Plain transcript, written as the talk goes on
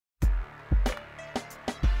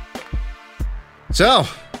So,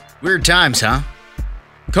 weird times, huh?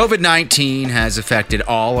 COVID-19 has affected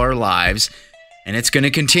all our lives, and it's going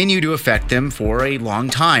to continue to affect them for a long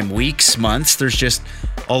time. Weeks, months, there's just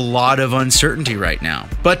a lot of uncertainty right now.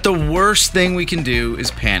 But the worst thing we can do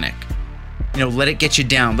is panic. Let it get you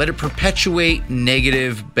down. Let it perpetuate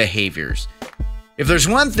negative behaviors. If there's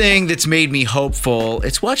one thing that's made me hopeful,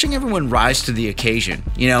 it's watching everyone rise to the occasion.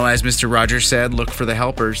 As Mr. Rogers said, look for the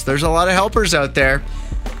helpers. There's a lot of helpers out there.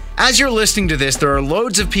 As you're listening to this, there are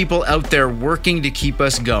loads of people out there working to keep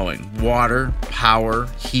us going. Water, power,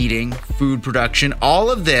 heating, food production,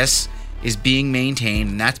 all of this is being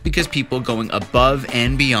maintained, and that's because people going above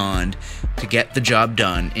and beyond to get the job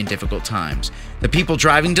done in difficult times. The people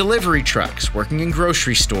driving delivery trucks, working in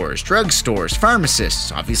grocery stores, drug stores,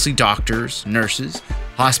 pharmacists, obviously doctors, nurses,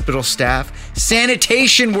 hospital staff,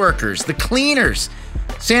 sanitation workers, the cleaners,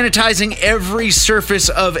 sanitizing every surface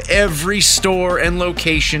of every store and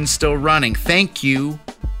location still running. Thank you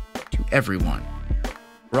to everyone.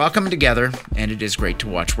 We're all coming together, and it is great to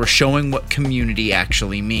watch. We're showing what community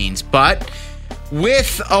actually means. But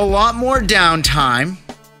with a lot more downtime,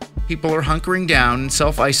 people are hunkering down and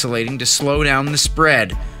self-isolating to slow down the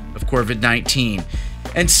spread of COVID-19.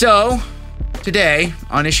 And so, today,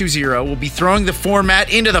 on Issue Zero, we'll be throwing the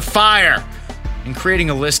format into the fire and creating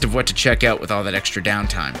a list of what to check out with all that extra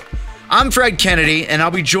downtime. I'm Fred Kennedy, and I'll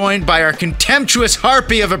be joined by our contemptuous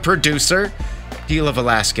harpy of a producer, Dila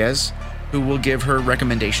Velasquez, who will give her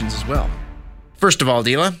recommendations as well. First of all,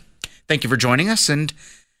 Dila, thank you for joining us, and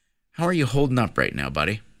how are you holding up right now,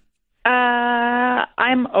 buddy?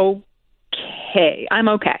 I'm okay.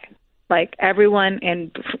 Like everyone,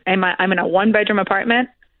 I'm in a one-bedroom apartment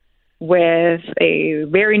with a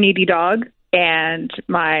very needy dog and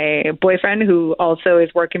my boyfriend, who also is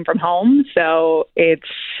working from home. So it's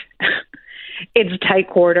tight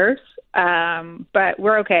quarters. But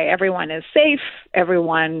we're okay. Everyone is safe.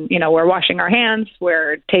 Everyone, we're washing our hands.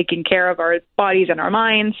 We're taking care of our bodies and our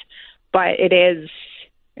minds. But it's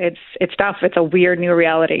tough. It's a weird new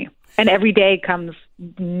reality. And every day comes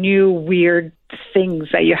new weird things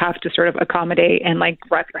that you have to sort of accommodate and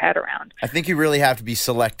wrap your head around. I think you really have to be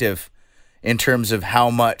selective in terms of how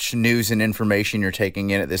much news and information you're taking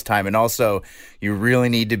in at this time. And also, you really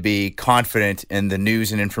need to be confident in the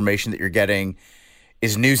news and information that you're getting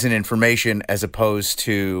is news and information as opposed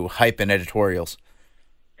to hype and editorials.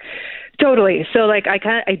 Totally. So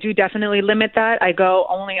I do definitely limit that. I go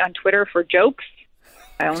only on Twitter for jokes.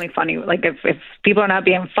 I only funny, if people are not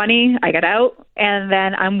being funny, I get out. And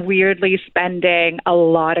then I'm weirdly spending a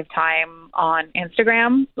lot of time on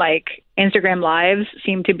Instagram. Instagram lives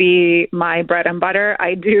seem to be my bread and butter.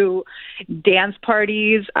 I do dance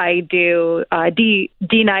parties. I do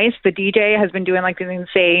D-Nice, the DJ, has been doing these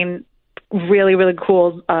insane, really, really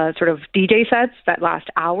cool sort of DJ sets that last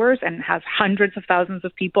hours and has hundreds of thousands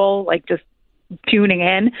of people just tuning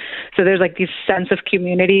in. So there's this sense of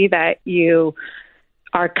community that you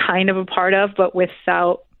are kind of a part of, but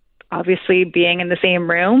without obviously being in the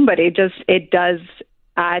same room. But it does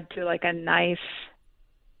add to a nice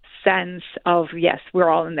sense of, yes, we're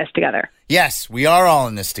all in this together. Yes, we are all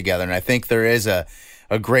in this together. And I think there is a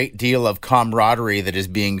great deal of camaraderie that is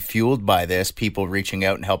being fueled by this, people reaching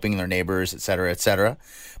out and helping their neighbors, et cetera, et cetera.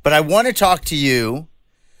 But I want to talk to you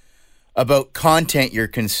about content you're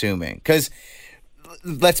consuming, because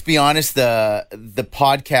let's be honest, the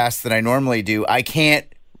podcast that I normally do, I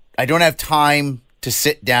don't have time to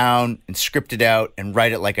sit down and script it out and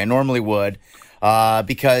write it like I normally would,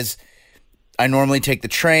 because I normally take the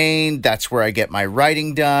train. That's where I get my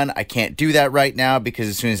writing done. I can't do that right now because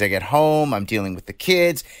as soon as I get home, I'm dealing with the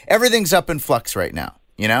kids. Everything's up in flux right now,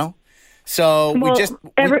 So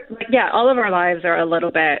all of our lives are a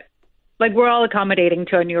little bit we're all accommodating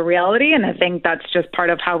to a new reality. And I think that's just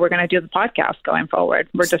part of how we're going to do the podcast going forward.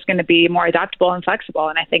 We're just going to be more adaptable and flexible.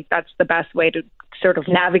 And I think that's the best way to sort of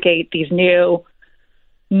navigate these new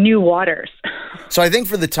waters. So I think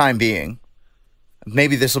for the time being,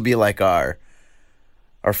 maybe this will be our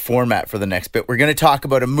format for the next bit. We're going to talk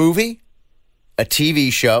about a movie, a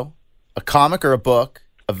TV show, a comic or a book,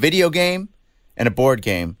 a video game, and a board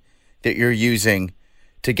game that you're using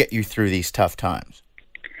to get you through these tough times.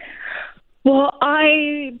 Well,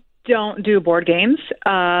 I don't do board games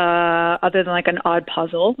other than an odd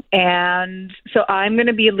puzzle. And so I'm going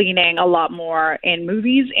to be leaning a lot more in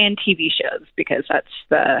movies and TV shows because that's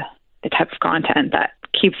the type of content that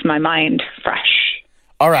keeps my mind fresh.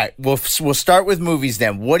 All right. We'll start with movies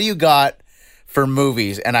then. What do you got for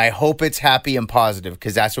movies? And I hope it's happy and positive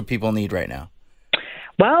because that's what people need right now.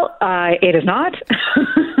 Well, it is not.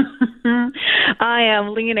 I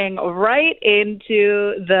am leaning right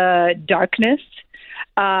into the darkness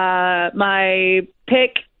My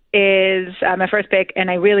pick is my first pick,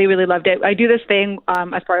 and I really, really loved it. I do this thing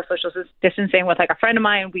as part of social distancing with like a friend of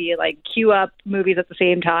mine. We like queue up movies at the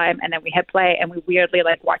same time, and then we hit play, and we weirdly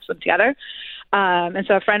like watch them together. And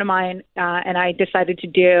so a friend of mine and I decided to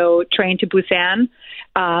do Train to Busan,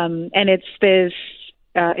 and it's this.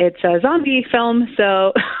 It's a zombie film,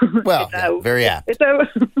 so very apt. It's a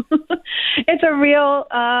it's a real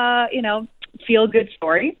feel good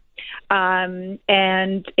story.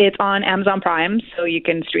 And it's on Amazon Prime, so you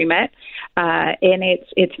can stream it. And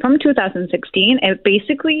it's from 2016. And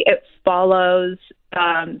it follows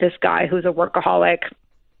this guy who's a workaholic,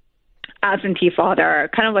 absentee father,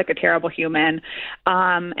 kind of like a terrible human.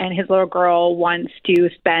 And his little girl wants to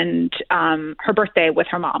spend her birthday with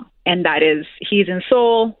her mom. And he's in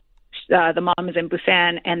Seoul, the mom is in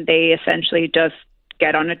Busan, and they essentially just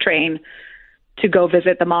get on a train to go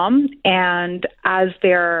visit the mom. And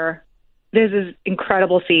there's this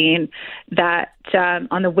incredible scene that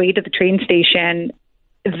on the way to the train station,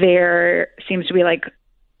 there seems to be like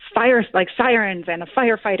fires, like sirens, and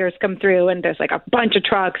firefighters come through, and there's like a bunch of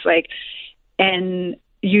trucks, and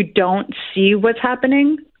you don't see what's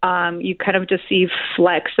happening. You kind of just see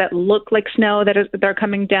flecks that look like snow that are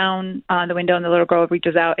coming down the window, and the little girl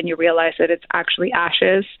reaches out, and you realize that it's actually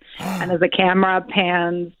ashes. And as the camera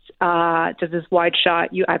pans to this wide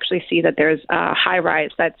shot, you actually see that there's a high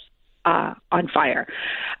rise that's on fire.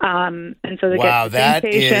 And so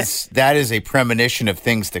that is a premonition of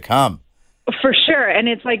things to come. For sure. And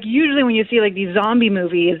it's like usually when you see like these zombie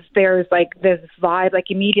movies, there's like this vibe, like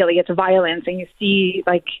immediately it's violence, and you see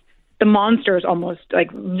like the monsters almost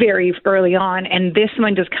like very early on. And this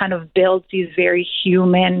one just kind of builds these very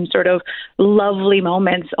human sort of lovely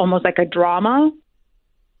moments, almost like a drama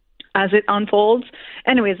as it unfolds.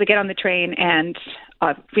 Anyways, they get on the train and,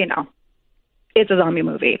 it's a zombie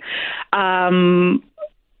movie. However,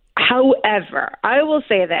 I will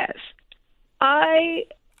say this.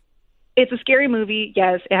 It's a scary movie.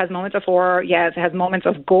 Yes, it has moments of horror. Yes, it has moments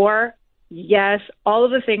of gore. Yes, all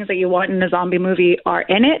of the things that you want in a zombie movie are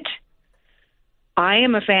in it. I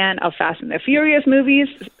am a fan of Fast and the Furious movies.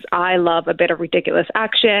 I love a bit of ridiculous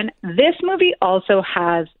action. This movie also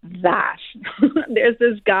has that. There's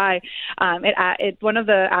this guy. One of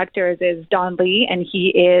the actors is Don Lee, and he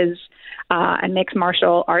is a mixed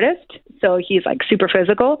martial artist. So he's like super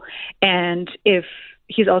physical. And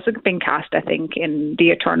he's also been cast, I think, in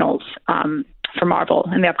the Eternals for Marvel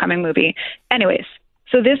in the upcoming movie. Anyways,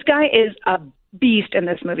 so this guy is a beast in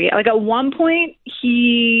this movie. Like at one point,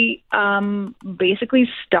 he basically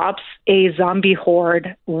stops a zombie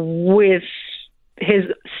horde with his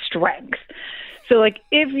strength. So like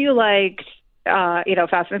if you liked,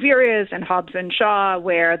 Fast and Furious and Hobbs and Shaw,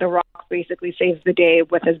 where The Rock basically saves the day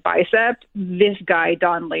with his bicep, this guy,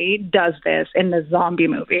 Don Lee, does this in the zombie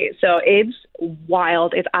movie. So it's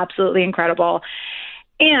wild. It's absolutely incredible.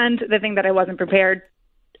 And the thing that I wasn't prepared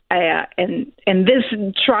in this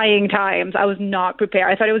trying times, I was not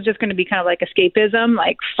prepared. I thought it was just going to be kind of like escapism,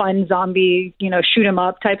 like fun zombie, shoot 'em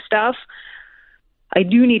up type stuff. I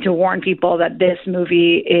do need to warn people that this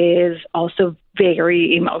movie is also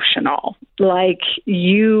very emotional. Like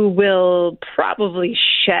you will probably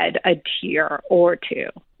shed a tear or two,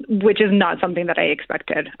 which is not something that I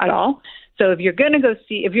expected at all. So if you're going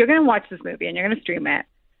to watch this movie and you're going to stream it,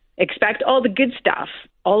 expect all the good stuff,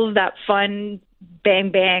 all of that fun, bang,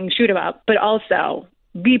 bang, shoot 'em up, but also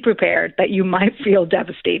be prepared that you might feel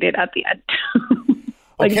devastated at the end.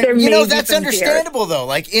 Okay. That's understandable, though.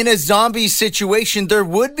 Like in a zombie situation, there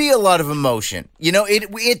would be a lot of emotion.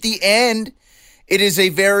 At the end, it is a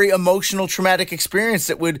very emotional, traumatic experience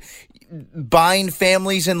that would bind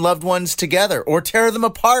families and loved ones together or tear them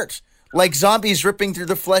apart, like zombies ripping through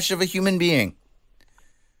the flesh of a human being.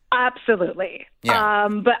 Absolutely. Yeah.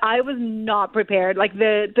 But I was not prepared. Like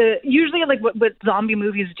the usually like what zombie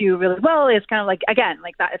movies do really well is kind of like, again,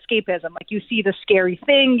 like that escapism. Like you see the scary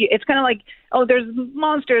thing. It's kind of like, oh, there's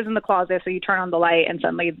monsters in the closet. So you turn on the light and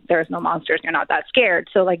suddenly there's no monsters. You're not that scared.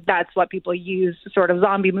 So like, that's what people use sort of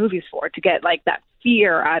zombie movies for, to get like that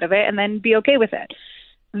fear out of it and then be okay with it.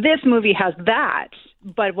 This movie has that.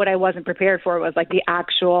 But what I wasn't prepared for was like the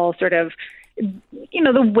actual sort of,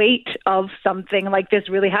 the weight of something like this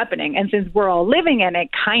really happening. And since we're all living in it,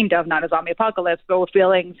 kind of, not a zombie apocalypse, but we're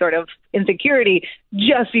feeling sort of insecurity,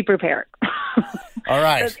 just be prepared. All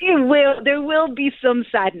right. There will be some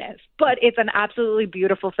sadness, but it's an absolutely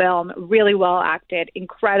beautiful film, really well acted,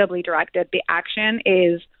 incredibly directed. The action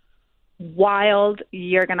is wild.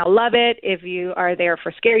 You're going to love it if you are there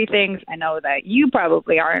for scary things. I know that you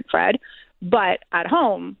probably aren't, Fred, but at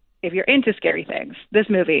home, if you're into scary things, this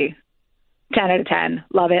movie, 10 out of 10.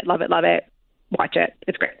 Love it, love it, love it. watch it.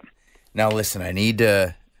 It's great. Now, listen, I need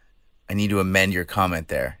to amend your comment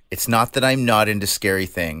there. It's not that I'm not into scary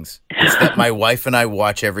things. It's that my wife and I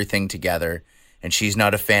watch everything together, and she's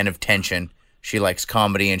not a fan of tension. She likes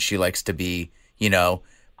comedy, and she likes to be,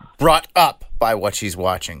 brought up by what she's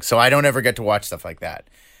watching. So I don't ever get to watch stuff like that.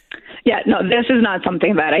 Yeah, no, this is not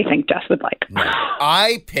something that I think Jess would like. No.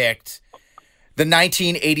 I picked the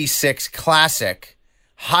 1986 classic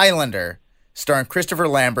Highlander, starring Christopher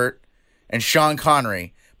Lambert and Sean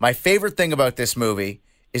Connery. My favorite thing about this movie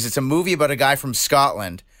is it's a movie about a guy from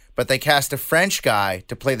Scotland, but they cast a French guy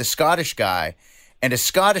to play the Scottish guy and a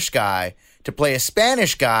Scottish guy to play a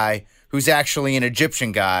Spanish guy who's actually an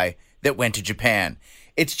Egyptian guy that went to Japan.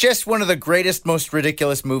 It's just one of the greatest, most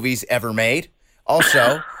ridiculous movies ever made.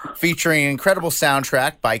 Also, featuring an incredible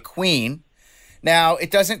soundtrack by Queen. Now,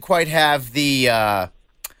 it doesn't quite have the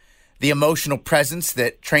emotional presence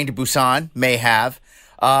that Train to Busan may have,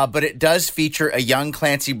 but it does feature a young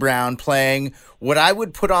Clancy Brown playing what I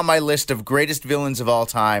would put on my list of greatest villains of all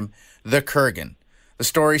time, the Kurgan. The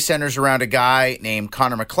story centers around a guy named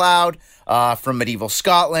Connor MacLeod from medieval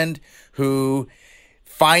Scotland who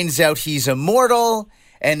finds out he's immortal,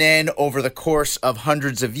 and then over the course of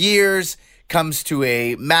hundreds of years comes to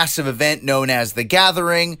a massive event known as The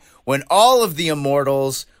Gathering, when all of the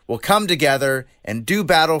immortals will come together and do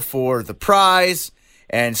battle for the prize.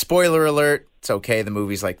 And spoiler alert, it's okay, the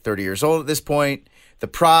movie's like 30 years old at this point. The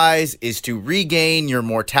prize is to regain your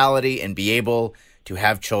mortality and be able to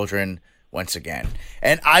have children once again.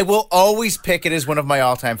 And I will always pick it as one of my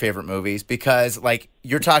all-time favorite movies because, like,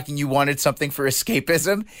 you're talking you wanted something for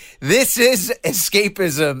escapism. This is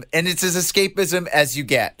escapism, and it's as escapism as you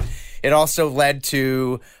get. It also led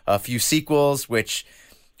to a few sequels, which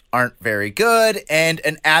aren't very good, and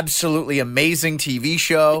an absolutely amazing TV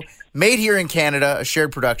show made here in Canada, a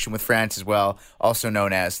shared production with France as well, also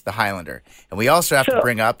known as The Highlander. And we also have to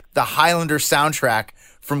bring up the Highlander soundtrack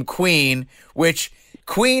from Queen, which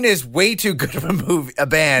Queen is way too good of a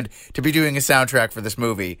band to be doing a soundtrack for this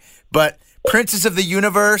movie. But Princes of the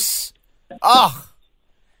Universe,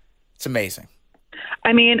 it's amazing.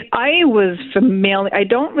 I mean, I was familiar. I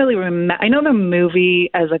don't really remember. I know the movie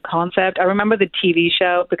as a concept. I remember the TV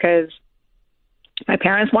show because my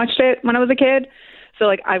parents watched it when I was a kid. So,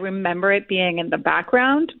 like, I remember it being in the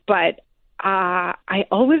background, but I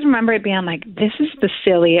always remember it being like, this is the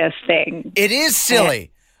silliest thing. It is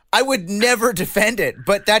silly. I would never defend it,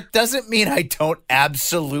 but that doesn't mean I don't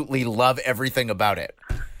absolutely love everything about it.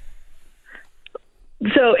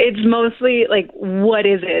 So it's mostly like, what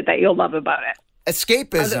is it that you'll love about it?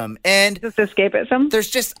 Escapism. And just escapism? There's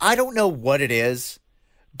just, I don't know what it is,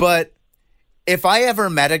 but if I ever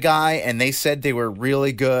met a guy and they said they were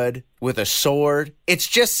really good with a sword, it's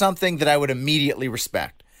just something that I would immediately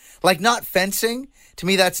respect. Like, not fencing, to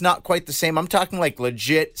me, that's not quite the same. I'm talking like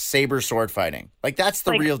legit saber sword fighting. Like, that's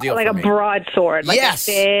the real deal for me. Like a broadsword. Like yes.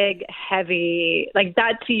 A big, heavy, like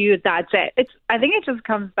that to you, that's it. I think it just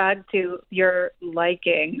comes back to your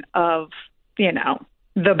liking of,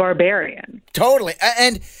 the barbarian. Totally.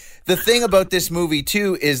 And the thing about this movie,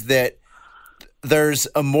 too, is that there's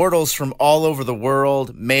immortals from all over the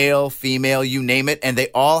world, male, female, you name it, and they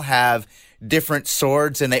all have different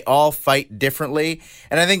swords and they all fight differently.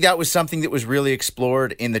 And I think that was something that was really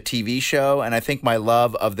explored in the TV show. And I think my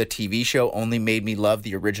love of the TV show only made me love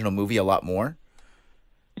the original movie a lot more.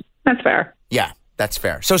 That's fair. Yeah, that's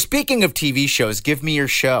fair. So speaking of TV shows, give me your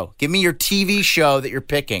show. Give me your TV show that you're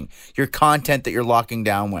picking, your content that you're locking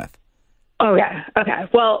down with. Okay.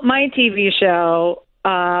 Well, my TV show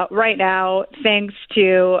right now, thanks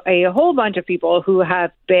to a whole bunch of people who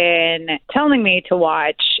have been telling me to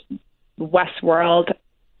watch Westworld,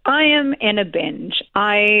 I am in a binge.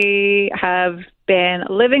 I have been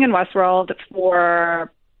living in Westworld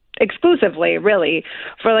exclusively, really,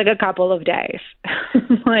 for like a couple of days.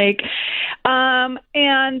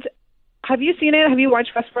 And have you seen it? Have you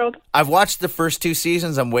watched Westworld? I've watched the first 2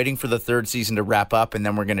 seasons. I'm waiting for the 3rd season to wrap up, and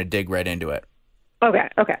then we're going to dig right into it. Okay.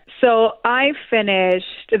 So I finished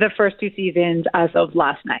the first 2 seasons as of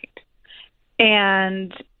last night.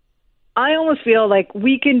 And I almost feel like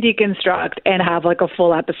we can deconstruct and have like a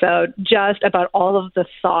full episode just about all of the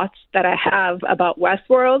thoughts that I have about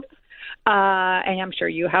Westworld. And I'm sure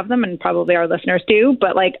you have them and probably our listeners do.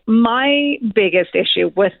 But like my biggest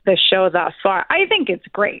issue with the show thus far, I think it's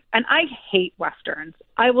great. And I hate Westerns.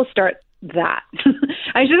 I will start that.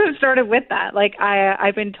 I should have started with that. Like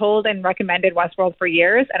I've been told and recommended Westworld for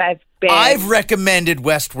years, and I've recommended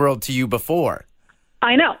Westworld to you before.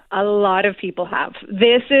 I know a lot of people have.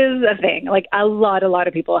 This is a thing. Like a lot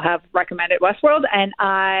of people have recommended Westworld, and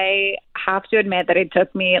I have to admit that it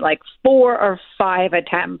took me like 4 or 5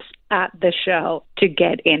 attempts at the show to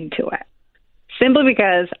get into it, simply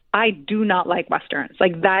because I do not like Westerns.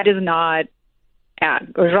 Like, that is not a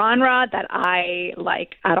genre that I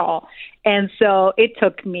like at all. And so it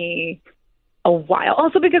took me a while.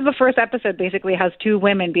 Also because the first episode basically has two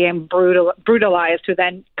women being brutalized, who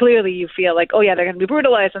then clearly you feel like, oh yeah, they're going to be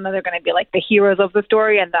brutalized, and then they're going to be like the heroes of the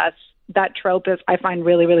story. And that trope is, I find,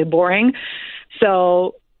 really, really boring.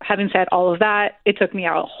 So having said all of that, it took me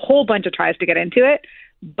a whole bunch of tries to get into it.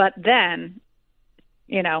 But then,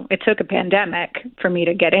 you know, it took a pandemic for me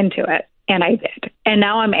to get into it, and I did. And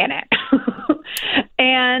now I'm in it.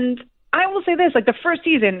 And I will say this, like, the first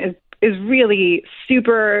season is really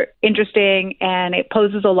super interesting, and it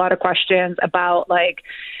poses a lot of questions about, like,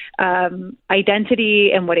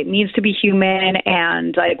 identity and what it means to be human,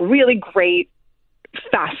 and, like, really great,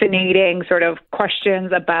 fascinating sort of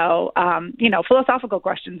questions about, philosophical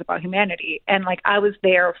questions about humanity. And, like, I was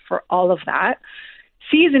there for all of that.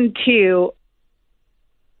 Season 2,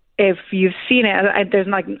 if you've seen it, I don't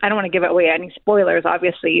want to give away any spoilers,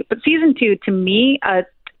 obviously, but season 2, to me, at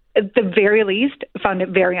the very least, found it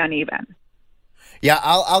very uneven. Yeah,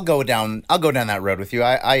 I'll go down that road with you.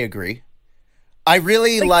 I agree. I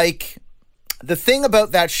really like the thing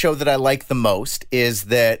about that show that I like the most is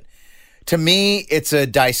that, to me, it's a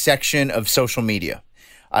dissection of social media.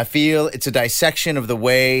 I feel it's a dissection of the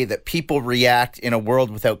way that people react in a world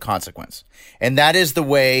without consequence. And that is the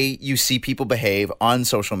way you see people behave on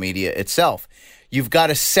social media itself. You've got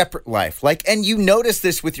a separate life. And you notice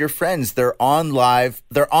this with your friends. Their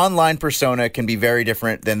online persona can be very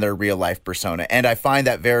different than their real life persona. And I find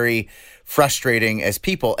that very frustrating as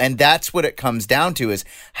people. And that's what it comes down to, is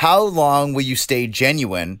how long will you stay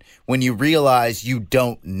genuine when you realize you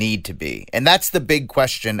don't need to be? And that's the big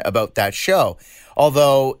question about that show.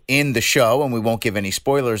 Although in the show, and we won't give any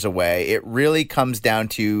spoilers away, it really comes down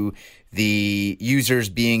to the users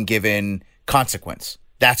being given consequence.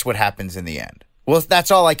 That's what happens in the end. Well,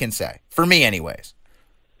 that's all I can say. For me, anyways.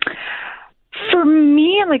 For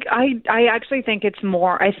me, like, I actually think it's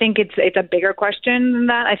more, I think it's a bigger question than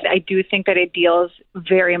that. I do think that it deals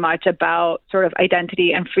very much about sort of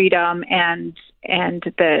identity and freedom and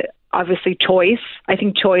the, obviously, choice. I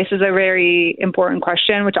think choice is a very important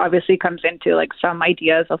question, which obviously comes into, like, some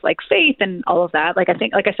ideas of, like, faith and all of that. Like, I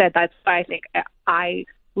think, like I said, that's why I think I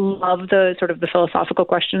love the sort of the philosophical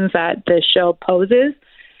questions that the show poses.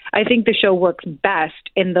 I think the show works best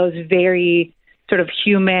in those very sort of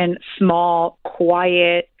human, small,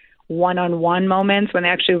 quiet, one-on-one moments when they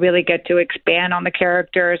actually really get to expand on the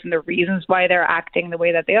characters and the reasons why they're acting the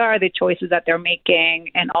way that they are, the choices that they're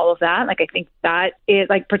making, and all of that. Like, I think that is,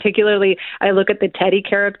 like, particularly, I look at the Teddy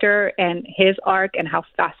character and his arc and how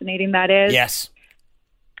fascinating that is. Yes.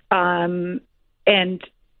 And,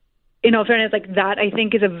 you know, fairness, like, that I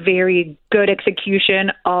think is a very good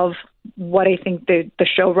execution of what I think the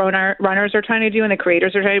showrunners are trying to do and the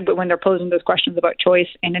creators are trying to do, but when they're posing those questions about choice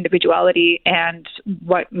and individuality and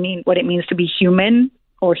what it means to be human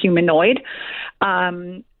or humanoid.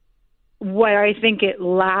 Where I think it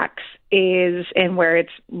lacks is, and where it's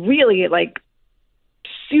really, like,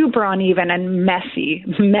 super uneven and messy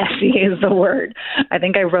is the word. I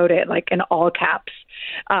think I wrote it, like, in all caps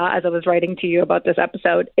as I was writing to you about this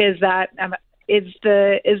episode, is that is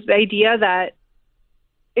the idea that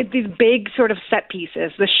it's these big sort of set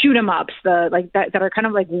pieces, the shoot 'em ups, that are kind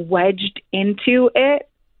of, like, wedged into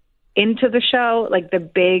the show, like the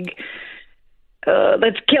big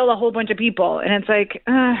let's kill a whole bunch of people, and it's like,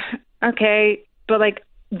 okay, but, like,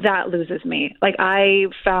 that loses me. Like, I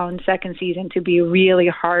found second season to be really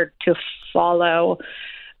hard to follow,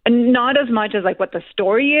 and not as much as, like, what the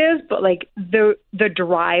story is, but, like, the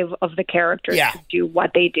drive of the characters to do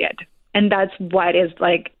what they did. And that's what is,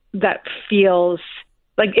 like, that feels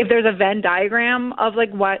like, if there's a Venn diagram of,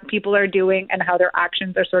 like, what people are doing and how their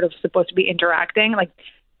actions are sort of supposed to be interacting, like,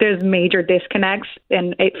 there's major disconnects,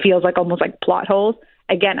 and it feels like almost like plot holes.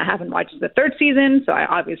 Again, I haven't watched the third season, so I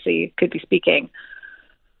obviously could be speaking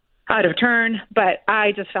out of turn, but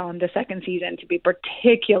I just found the second season to be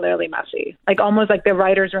particularly messy. Like, almost like the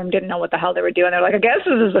writer's room didn't know what the hell they were doing. They're like, I guess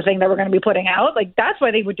this is the thing that we're going to be putting out. Like, that's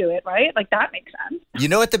why they would do it, right? Like, that makes sense. You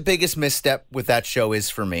know what the biggest misstep with that show is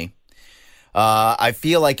for me? I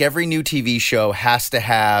feel like every new TV show has to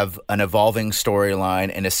have an evolving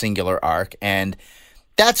storyline and a singular arc, and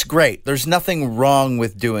that's great. There's nothing wrong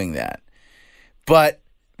with doing that. But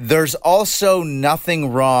there's also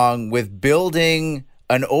nothing wrong with building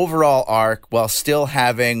an overall arc while still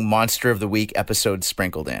having Monster of the Week episodes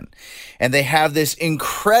sprinkled in. And they have this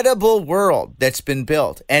incredible world that's been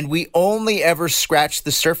built, and we only ever scratch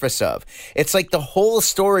the surface of. It's like the whole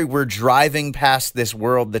story, we're driving past this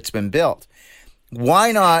world that's been built.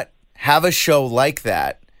 Why not have a show like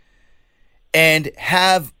that and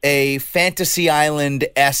have a Fantasy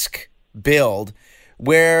Island-esque build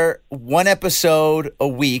where one episode a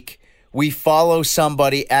week we follow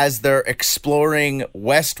somebody as they're exploring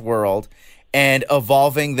Westworld and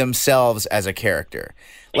evolving themselves as a character.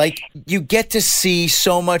 Like, you get to see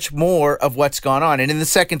so much more of what's gone on. And in the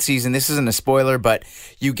second season, this isn't a spoiler, but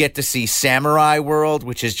you get to see Samurai World,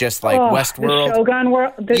 which is just like Westworld. The Shogun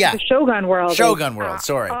World. The Shogun World. Shogun World,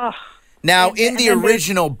 sorry. Now, in the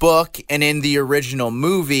original book and in the original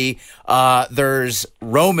movie, there's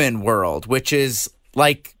Roman World, which is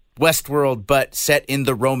like Westworld, but set in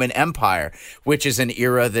the Roman Empire, which is an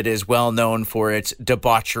era that is well known for its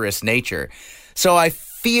debaucherous nature. So I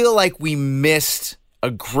feel like we missed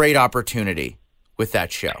a great opportunity with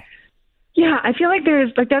that show. Yeah, I feel like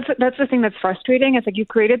there's like that's the thing that's frustrating. It's like you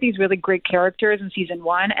created these really great characters in season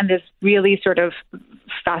one and this really sort of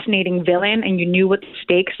fascinating villain, and you knew what the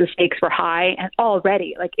stakes were high, and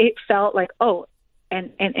already like it felt like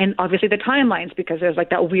and obviously the timelines, because there's like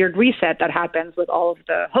that weird reset that happens with all of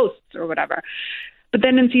the hosts or whatever. But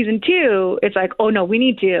then in season two, it's like, oh no, we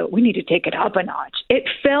need to take it up a notch. It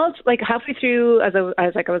felt like halfway through, as I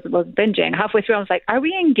was binging, halfway through, I was like, are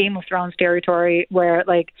we in Game of Thrones territory where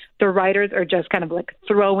like the writers are just kind of like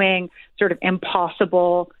throwing sort of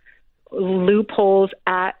impossible loopholes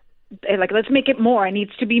at, like, let's make it more. It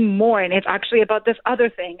needs to be more, and it's actually about this other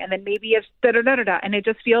thing, and then maybe it's da-da-da-da-da. And it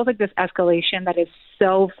just feels like this escalation that is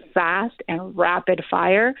so fast and rapid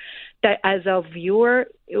fire that as a viewer,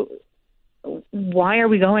 why are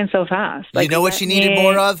we going so fast? Like, you know what you needed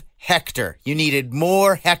more of? Hector. You needed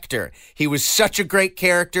more Hector. He was such a great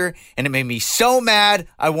character, and it made me so mad.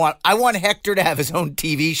 I want Hector to have his own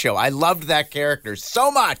TV show. I loved that character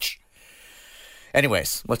so much.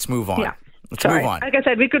 Anyways, let's move on. Yeah. Let's move on. Like I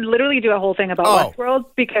said, we could literally do a whole thing about Westworld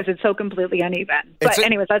because it's so completely uneven. But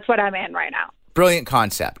anyways, that's what I'm in right now. Brilliant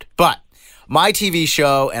concept. But my TV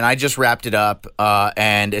show, and I just wrapped it up,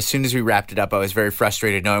 and as soon as we wrapped it up, I was very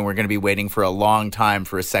frustrated knowing we're going to be waiting for a long time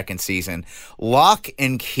for a second season. Lock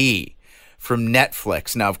and Key from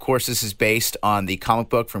Netflix. Now, of course, this is based on the comic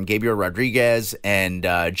book from Gabriel Rodriguez and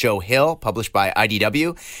Joe Hill, published by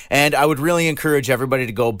IDW. And I would really encourage everybody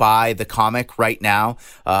to go buy the comic right now.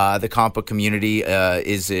 The comic book community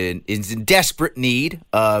is in desperate need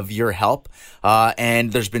of your help.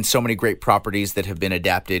 And there's been so many great properties that have been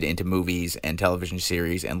adapted into movies and television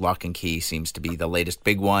series, and Lock and Key seems to be the latest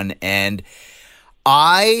big one. And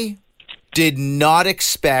I did not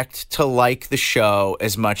expect to like the show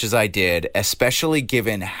as much as I did, especially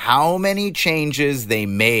given how many changes they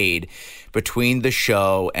made between the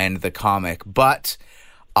show and the comic. But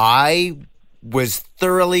I was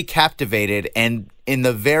thoroughly captivated, and in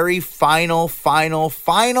the very final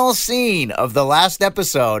scene of the last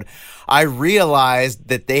episode, I realized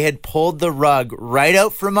that they had pulled the rug right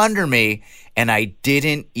out from under me, and I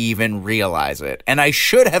didn't even realize it. And I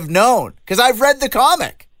should have known, because I've read the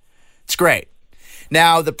comic. It's great.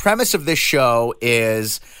 Now, the premise of this show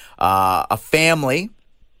is a family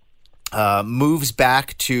moves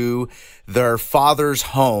back to their father's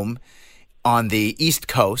home on the East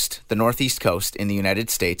Coast, the Northeast Coast in the United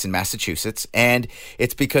States, in Massachusetts, and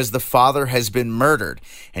it's because the father has been murdered,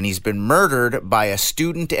 and he's been murdered by a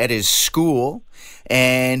student at his school,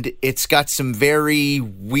 and it's got some very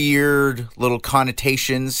weird little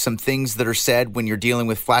connotations, some things that are said when you're dealing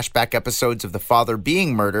with flashback episodes of the father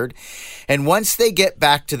being murdered. And once they get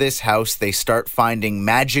back to this house, they start finding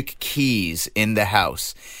magic keys in the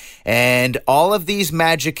house. And all of these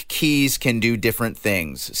magic keys can do different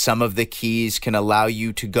things. Some of the keys can allow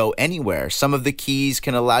you to go anywhere. Some of the keys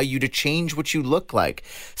can allow you to change what you look like.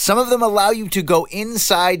 Some of them allow you to go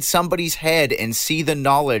inside somebody's head and see the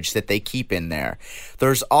knowledge that they keep in there.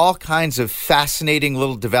 There's all kinds of fascinating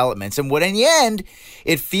little developments. And what in the end,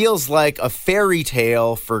 it feels like a fairy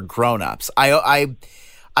tale for grown-ups. I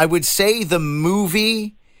would say the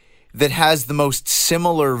movie that has the most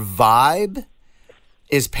similar vibe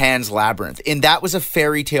is Pan's Labyrinth. And that was a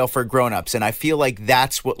fairy tale for grown-ups. And I feel like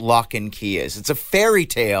that's what Lock and Key is. It's a fairy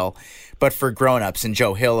tale, but for grown-ups. And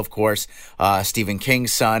Joe Hill, of course, Stephen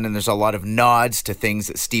King's son. And there's a lot of nods to things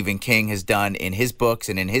that Stephen King has done in his books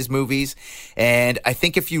and in his movies. And I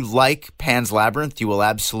think if you like Pan's Labyrinth, you will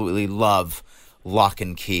absolutely love Lock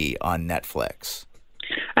and Key on Netflix.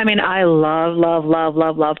 I mean, I love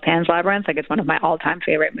Pan's Labyrinth. Like, it's one of my all-time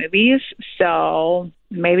favorite movies. So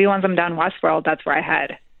maybe once I'm done Westworld, that's where I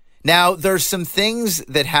head. Now, there's some things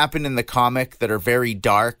that happen in the comic that are very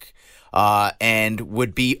dark and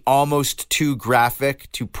would be almost too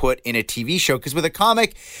graphic to put in a TV show. Because with a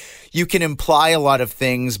comic, you can imply a lot of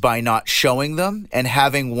things by not showing them, and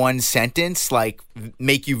having one sentence like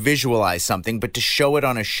make you visualize something, but to show it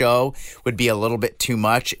on a show would be a little bit too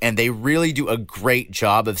much. And they really do a great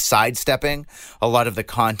job of sidestepping a lot of the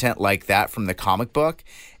content like that from the comic book.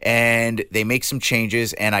 And they make some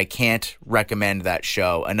changes, and I can't recommend that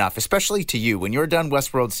show enough, especially to you. When you're done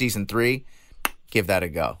Westworld Season 3, give that a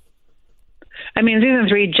go. I mean, Season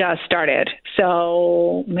 3 just started,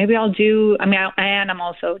 so maybe I'll do, and I'm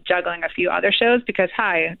also juggling a few other shows because,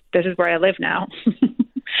 hi, this is where I live now.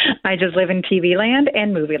 I just live in TV land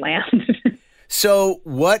and movie land. So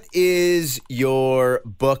what is your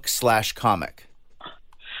book/comic?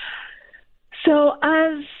 So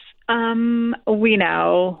as we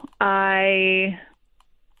know, I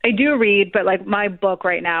do read, but like my book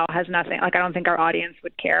right now has nothing, like I don't think our audience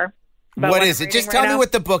would care. What is it? Just tell me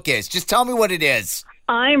what the book is. Just tell me what it is.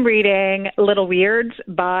 I'm reading Little Weirds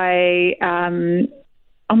by,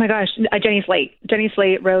 oh my gosh, Jenny Slate. Jenny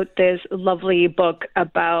Slate wrote this lovely book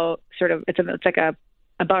about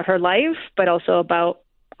about her life, but also about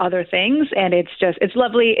other things. And it's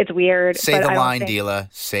lovely. It's weird. Say the line,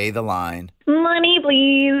 Dila. Say the line. Money,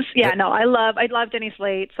 please. Yeah, no, I love Jenny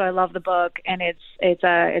Slate, so I love the book, and it's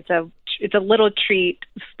a little treat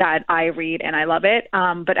that I read, and I love it.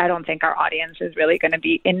 But I don't think our audience is really going to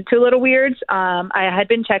be into Little Weirds. I had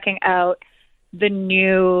been checking out the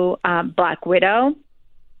new Black Widow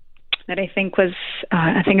that I think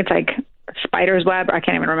it's like Spider's Web. I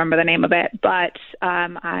can't even remember the name of it, but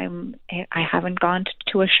I haven't gone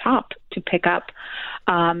to a shop to pick up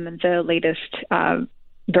the latest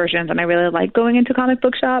versions, and I really like going into comic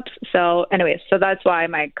book shops. So anyways, so that's why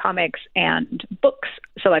my comics and books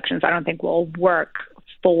selections I don't think will work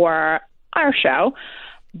for our show,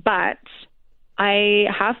 but I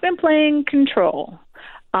have been playing Control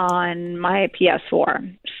on my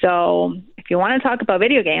PS4. So if you want to talk about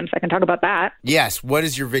video games, I can talk about that. Yes. What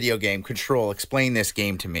is your video game? Control. Explain this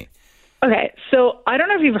game to me. Okay, so I don't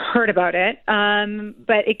know if you've heard about it,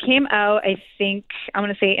 but it came out, I think, I'm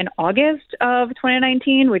going to say in August of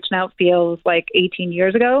 2019, which now feels like 18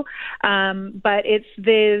 years ago. But it's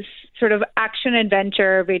this sort of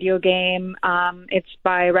action-adventure video game. It's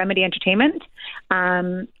by Remedy Entertainment,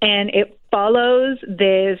 and it follows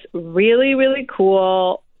this really, really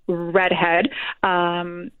cool redhead.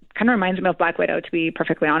 Kind of reminds me of Black Widow, to be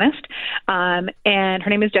perfectly honest. And her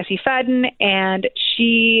name is Jessie Fadden, and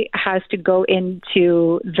she has to go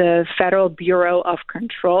into the Federal Bureau of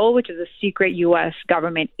Control, which is a secret U.S.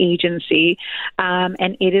 government agency.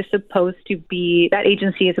 And it is supposed to be, that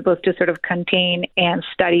agency is supposed to sort of contain and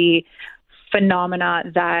study phenomena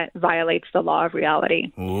that violates the law of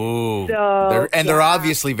reality. Ooh. They're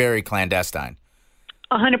obviously very clandestine.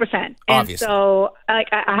 100%. And so like,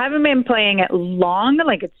 I haven't been playing it long.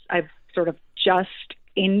 Like I've sort of just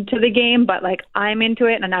into the game, but like I'm into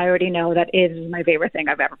it, and I already know that it is my favorite thing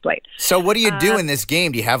I've ever played. So what do you do in this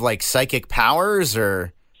game? Do you have like psychic powers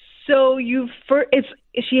or? So as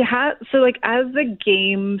the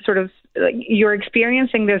game sort of, like, you're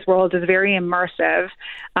experiencing this world is very immersive.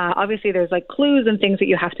 Obviously, there's like clues and things that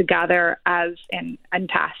you have to gather and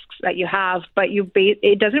tasks that you have, but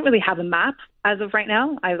it doesn't really have a map as of right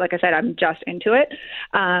now. Like I said, I'm just into it,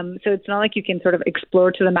 so it's not like you can sort of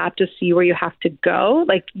explore to the map to see where you have to go.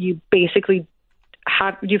 Like you basically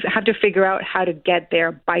have to figure out how to get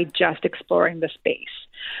there by just exploring the space,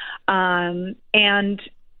 and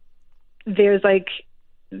there's like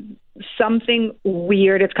something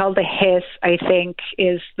weird. It's called the Hiss, I think,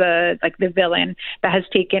 is the villain that has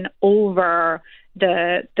taken over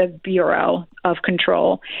the Bureau of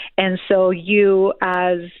Control. And so you,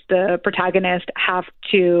 as the protagonist, have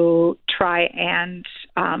to try and,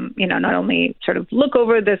 not only sort of look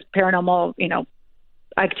over this paranormal,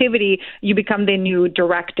 activity, you become the new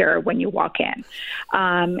director when you walk in.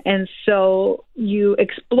 And so you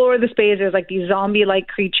explore the space. There's like these zombie-like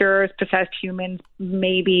creatures, possessed humans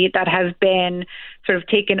maybe, that have been sort of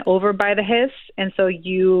taken over by the Hiss. And so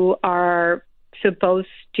you are supposed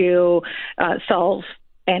to solve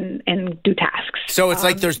and do tasks. So it's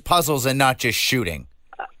like there's puzzles and not just shooting.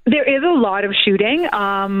 There is a lot of shooting,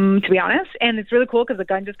 to be honest, and it's really cool because the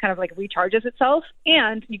gun just kind of like recharges itself,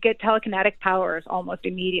 and you get telekinetic powers almost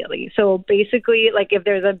immediately. So basically, like if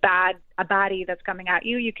there's a baddie that's coming at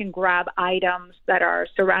you, you can grab items that are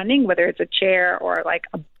surrounding, whether it's a chair or like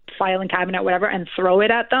a filing cabinet, whatever, and throw it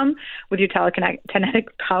at them with your telekinetic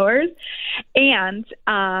powers. And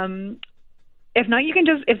if not, you can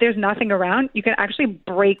just, if there's nothing around, you can actually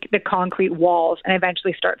break the concrete walls and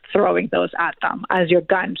eventually start throwing those at them as your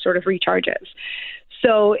gun sort of recharges.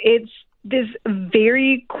 So it's this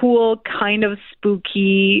very cool, kind of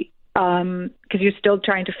spooky because you're still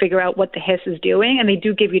trying to figure out what the hiss is doing, and they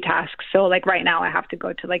do give you tasks. So like right now I have to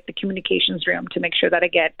go to like the communications room to make sure that I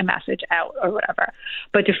get a message out or whatever.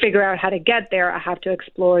 But to figure out how to get there, I have to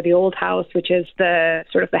explore the old house, which is the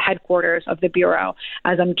sort of the headquarters of the Bureau,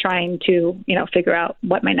 as I'm trying to, figure out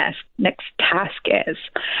what my next task is.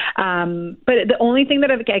 But the only thing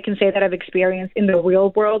that I can say that I've experienced in the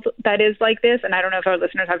real world that is like this, and I don't know if our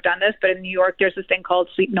listeners have done this, but in New York, there's this thing called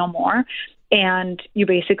Sleep No More. And you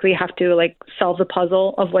basically have to like solve the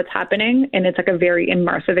puzzle of what's happening. And it's like a very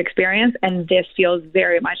immersive experience. And this feels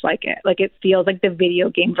very much like it. Like it feels like the video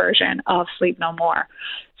game version of Sleep No More.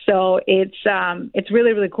 So it's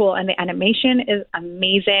really, really cool. And the animation is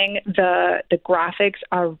amazing. The graphics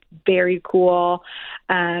are very cool.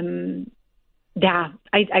 I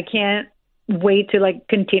can't wait to like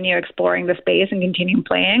continue exploring the space and continue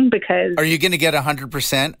playing, because are you going to get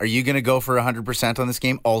 100%? Are you going to go for 100% on this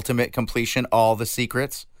game? Ultimate completion, all the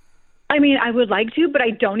secrets? I mean, I would like to, but I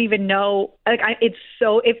don't even know. Like,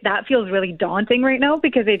 if that feels really daunting right now,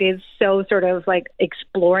 because it is so sort of like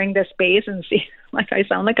exploring the space and see, like I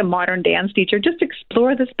sound like a modern dance teacher, just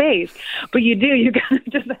explore the space. But you kind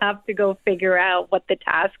of just have to go figure out what the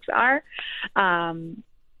tasks are.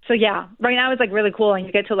 So yeah, right now it's like really cool, and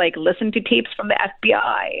you get to like listen to tapes from the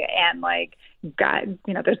FBI, and like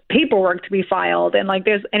there's paperwork to be filed, and like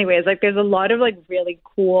there's a lot of like really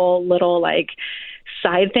cool little like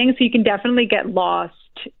side things, so you can definitely get lost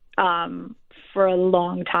for a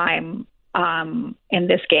long time in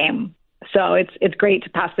this game. So it's great to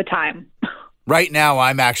pass the time. Right now,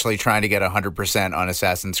 I'm actually trying to get 100% on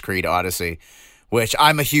Assassin's Creed Odyssey, which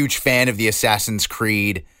I'm a huge fan of the Assassin's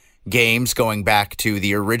Creed games, going back to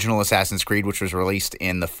the original Assassin's Creed, which was released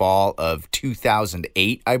in the fall of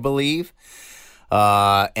 2008, I believe.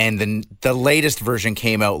 And the latest version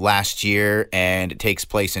came out last year, and it takes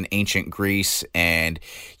place in ancient Greece, and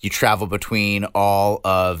you travel between all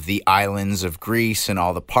of the islands of Greece and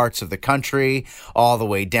all the parts of the country, all the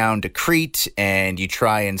way down to Crete, and you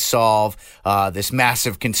try and solve this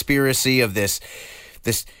massive conspiracy of this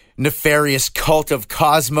nefarious cult of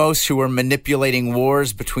Cosmos who are manipulating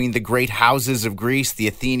wars between the great houses of Greece, the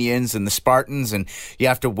Athenians and the Spartans, and you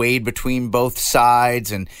have to wade between both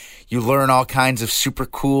sides, and you learn all kinds of super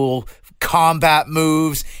cool combat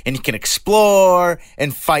moves, and you can explore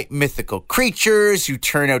and fight mythical creatures who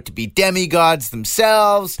turn out to be demigods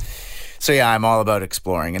themselves. So yeah, I'm all about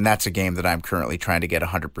exploring, and that's a game that I'm currently trying to get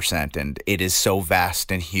 100%, and it is so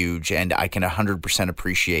vast and huge, and I can 100%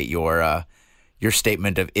 appreciate your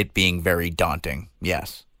statement of it being very daunting.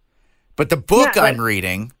 Yes. But the book I'm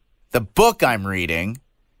reading,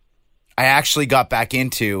 I actually got back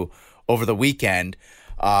into over the weekend.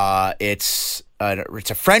 It's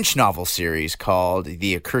a French novel series called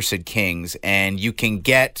The Accursed Kings, and you can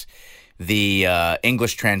get the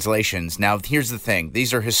English translations. Now, here's the thing.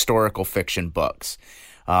 These are historical fiction books.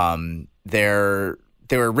 They were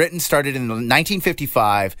started in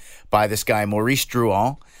 1955 by this guy, Maurice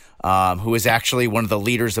Drouin, who was actually one of the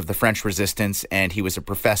leaders of the French Resistance, and he was a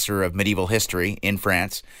professor of medieval history in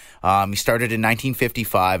France. He started in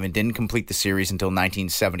 1955 and didn't complete the series until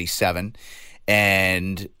 1977.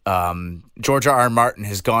 And George R.R. Martin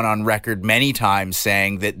has gone on record many times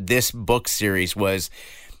saying that this book series was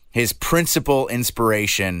his principal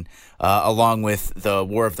inspiration, along with the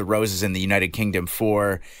War of the Roses in the United Kingdom,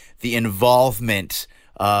 for the involvement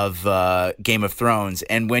of Game of Thrones.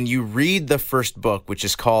 And when you read the first book, which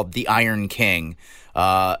is called The Iron King,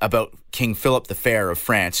 about King Philip the Fair of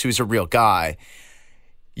France, who's a real guy,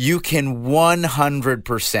 you can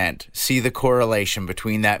 100% see the correlation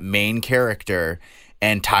between that main character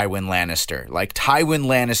and Tywin Lannister. Like, Tywin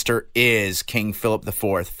Lannister is King Philip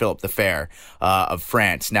IV, Philip the Fair of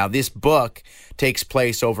France. Now, this book takes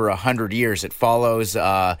place over 100 years. It follows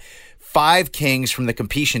 5 kings from the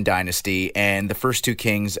Capetian dynasty and the first 2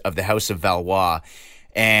 kings of the House of Valois.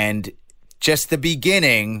 And just the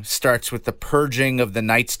beginning starts with the purging of the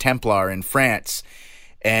Knights Templar in France.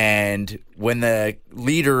 And when the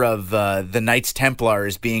leader of the Knights Templar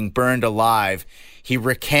is being burned alive, he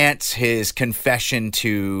recants his confession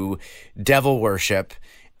to devil worship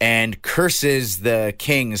and curses the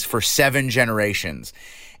kings for 7 generations.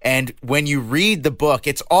 And when you read the book,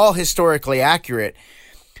 it's all historically accurate,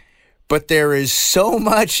 but there is so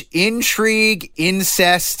much intrigue,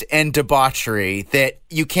 incest, and debauchery that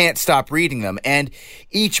you can't stop reading them. And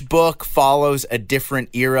each book follows a different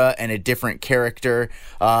era and a different character.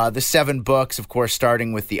 The 7 books, of course,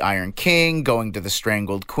 starting with the Iron King, going to the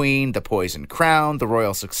Strangled Queen, the Poisoned Crown, the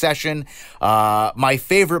Royal Succession. My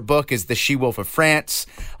favorite book is The She-Wolf of France,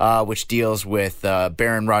 which deals with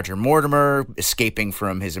Baron Roger Mortimer escaping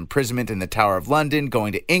from his imprisonment in the Tower of London,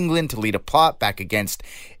 going to England to lead a plot back against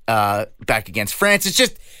France.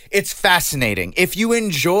 It's fascinating. If you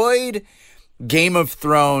enjoyed Game of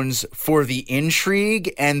Thrones for the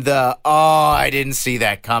intrigue and I didn't see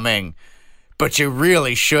that coming, but you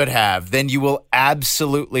really should have, then you will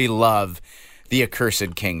absolutely love the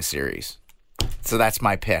Accursed King series. So that's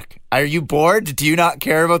my pick. Are you bored? Do you not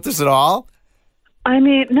care about this at all? I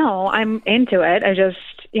mean, no, I'm into it. I just,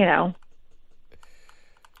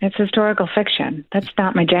 it's historical fiction. That's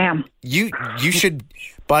not my jam. You should,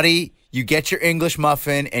 buddy, you get your English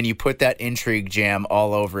muffin and you put that intrigue jam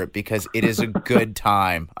all over it because it is a good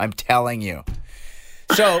time. I'm telling you.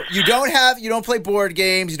 So you don't play board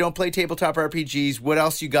games. You don't play tabletop RPGs. What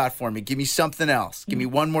else you got for me? Give me something else. Give me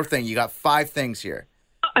one more thing. You got 5 things here.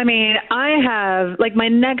 I mean, I have, my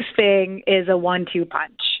next thing is a 1-2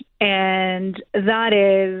 punch. And that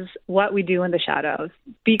is What We Do in the Shadows.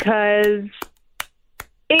 Because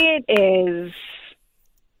it is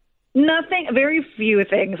very few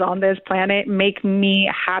things on this planet make me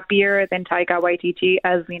happier than Taika Waititi,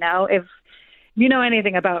 as we know. If you know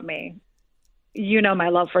anything about me, you know my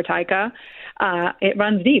love for Taika. It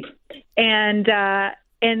runs deep. And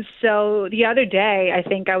so the other day, I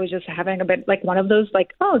think I was just having a bit one of those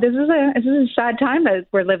this is a sad time that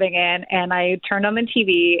we're living in. And I turned on the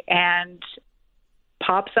TV and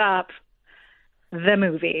pops up the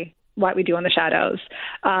movie, What We Do in the Shadows.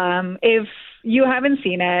 If you haven't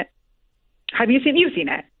seen it, you've seen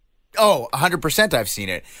it? Oh, 100% I've seen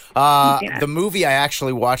it. The movie I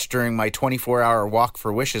actually watched during my 24-hour walk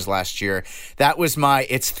for wishes last year. That was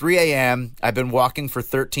it's 3 a.m. I've been walking for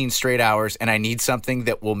 13 straight hours, and I need something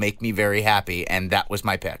that will make me very happy, and that was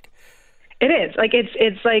my pick. It is.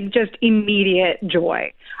 It's just immediate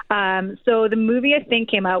joy. So the movie, I think,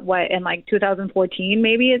 came out, in 2014,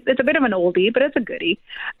 maybe? It's a bit of an oldie, but it's a goodie.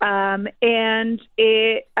 And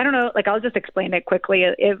I don't know, I'll just explain it quickly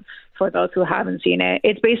for those who haven't seen it.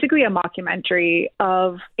 It's basically a mockumentary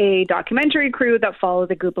of a documentary crew that follows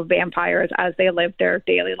a group of vampires as they live their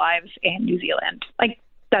daily lives in New Zealand.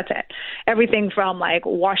 That's it. Everything from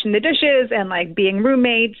washing the dishes and being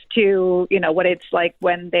roommates to, what it's like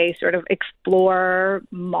when they sort of explore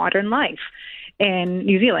modern life in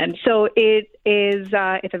New Zealand. So it's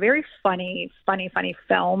a very funny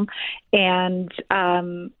film, and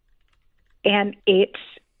it's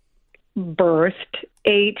birthed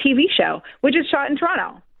a TV show, which is shot in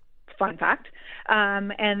Toronto. Fun fact.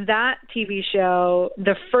 And that TV show,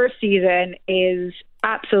 the first season is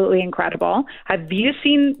absolutely incredible. You've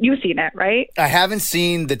seen it, right? I haven't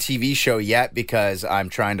seen the TV show yet because I'm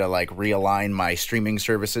trying to realign my streaming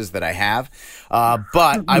services that I have.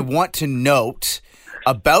 But I want to note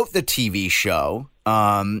about the TV show,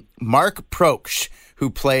 Mark Proksch, who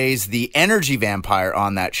plays the energy vampire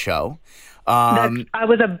on that show. I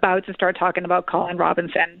was about to start talking about Colin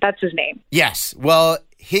Robinson. That's his name. Yes. Well,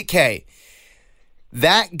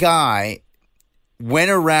 that guy went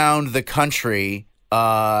around the country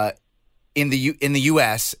in the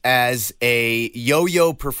U.S. as a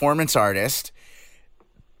yo-yo performance artist,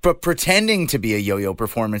 but pretending to be a yo-yo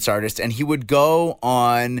performance artist, and he would go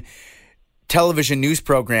on television news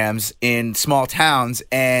programs in small towns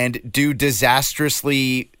and do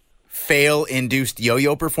disastrously fail-induced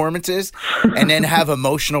yo-yo performances and then have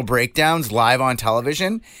emotional breakdowns live on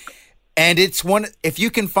television. And if you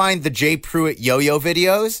can find the Jay Pruitt yo-yo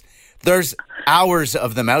videos, there's hours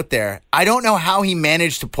of them out there. I don't know how he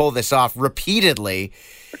managed to pull this off repeatedly,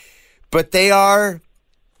 but they are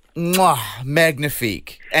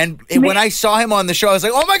magnifique. And when I saw him on the show, I was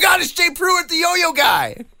like, oh my God, it's Jay Pruitt, the yo-yo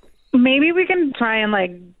guy. Maybe we can try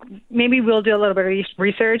and maybe we'll do a little bit of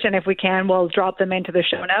research, and if we can, we'll drop them into the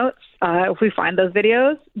show notes if we find those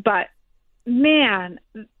videos. But man,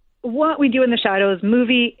 What We Do in the Shadows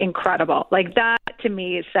movie, incredible. That to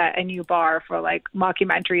me set a new bar for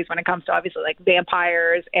mockumentaries when it comes to obviously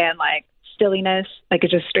vampires and silliness. It's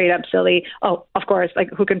just straight up silly. Oh, of course,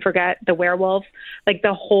 who can forget the werewolf?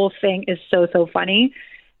 The whole thing is so funny.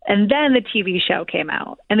 And then the TV show came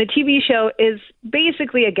out. And the TV show is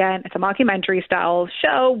basically, again, it's a mockumentary style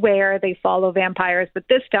show where they follow vampires. But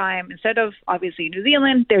this time, instead of obviously New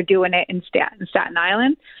Zealand, they're doing it in Staten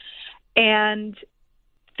Island. And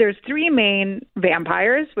there's three main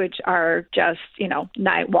vampires, which are just,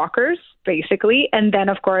 night walkers, basically. And then,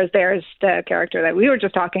 of course, there's the character that we were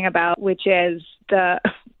just talking about, which is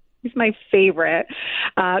he's my favorite,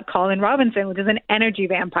 Colin Robinson, which is an energy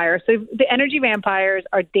vampire. So the energy vampires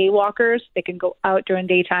are day walkers. They can go out during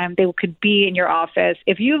daytime. They could be in your office.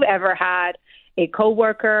 If you've ever had a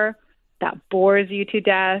coworker that bores you to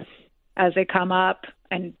death as they come up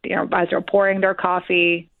and, as they're pouring their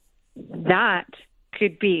coffee, that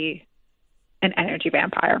could be an energy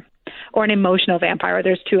vampire or an emotional vampire.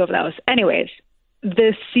 There's two of those. Anyways,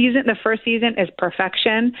 the first season is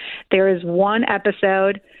perfection. There is one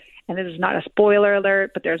episode, and this is not a spoiler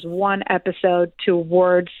alert, but there's one episode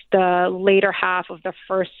towards the later half of the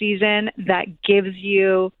first season that gives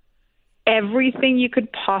you everything you could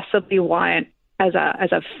possibly want as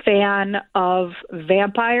a fan of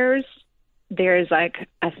vampires. There's like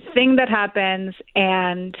a thing that happens,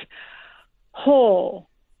 and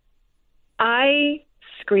I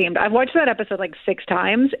screamed. I've watched that episode like 6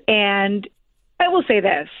 times, and I will say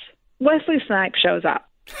this: Wesley Snipes shows up.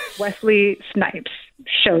 Wesley Snipes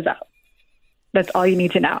shows up. That's all you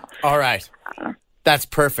need to know. All right. That's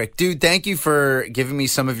perfect. Dude, thank you for giving me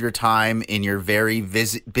some of your time in your very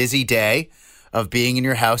busy day of being in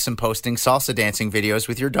your house and posting salsa dancing videos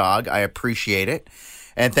with your dog. I appreciate it.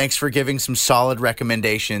 And thanks for giving some solid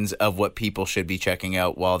recommendations of what people should be checking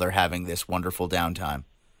out while they're having this wonderful downtime.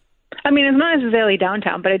 I mean, it's not necessarily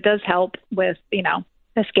downtime, but it does help with,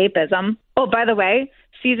 escapism. Oh, by the way,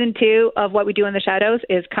 season 2 of What We Do in the Shadows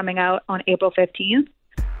is coming out on April 15th.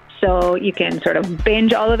 So you can sort of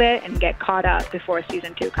binge all of it and get caught up before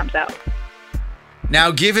season 2 comes out.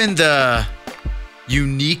 Now, given the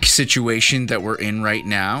unique situation that we're in right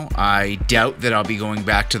now, I doubt that I'll be going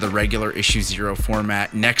back to the regular Issue Zero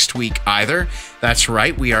format next week either. That's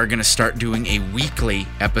right, we are going to start doing a weekly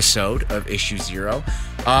episode of Issue Zero.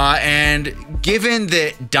 And given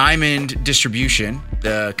that Diamond Distribution,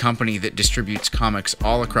 the company that distributes comics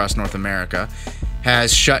all across North America,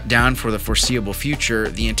 has shut down for the foreseeable future,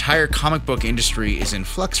 the entire comic book industry is in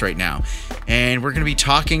flux right now. And we're going to be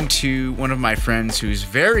talking to one of my friends who's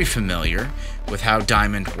very familiar with how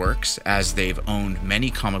Diamond works, as they've owned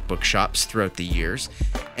many comic book shops throughout the years.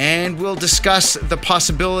 And we'll discuss the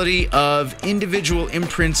possibility of individual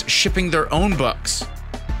imprints shipping their own books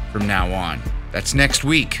from now on. That's next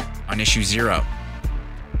week on Issue Zero.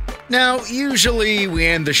 Now, usually we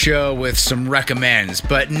end the show with some recommends,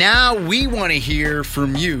 but now we want to hear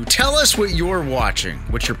from you. Tell us what you're watching,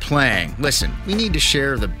 what you're playing. Listen, we need to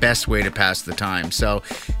share the best way to pass the time, so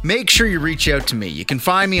make sure you reach out to me. You can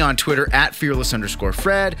find me on Twitter at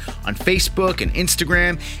fearless_Fred, on Facebook and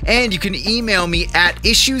Instagram, and you can email me at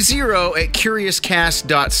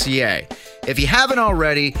issue0@curiouscast.ca. If you haven't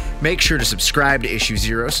already, make sure to subscribe to Issue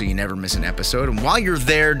Zero so you never miss an episode. And while you're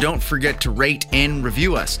there, don't forget to rate and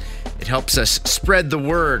review us. It helps us spread the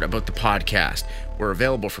word about the podcast. We're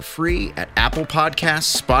available for free at Apple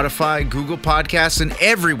Podcasts, Spotify, Google Podcasts, and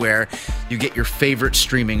everywhere you get your favorite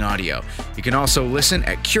streaming audio. You can also listen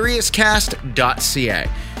at curiouscast.ca.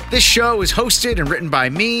 This show is hosted and written by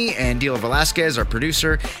me and Dila Velasquez, our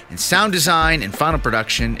producer, and sound design and final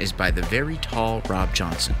production is by the very tall Rob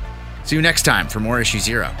Johnson. See you next time for more Issue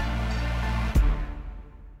Zero.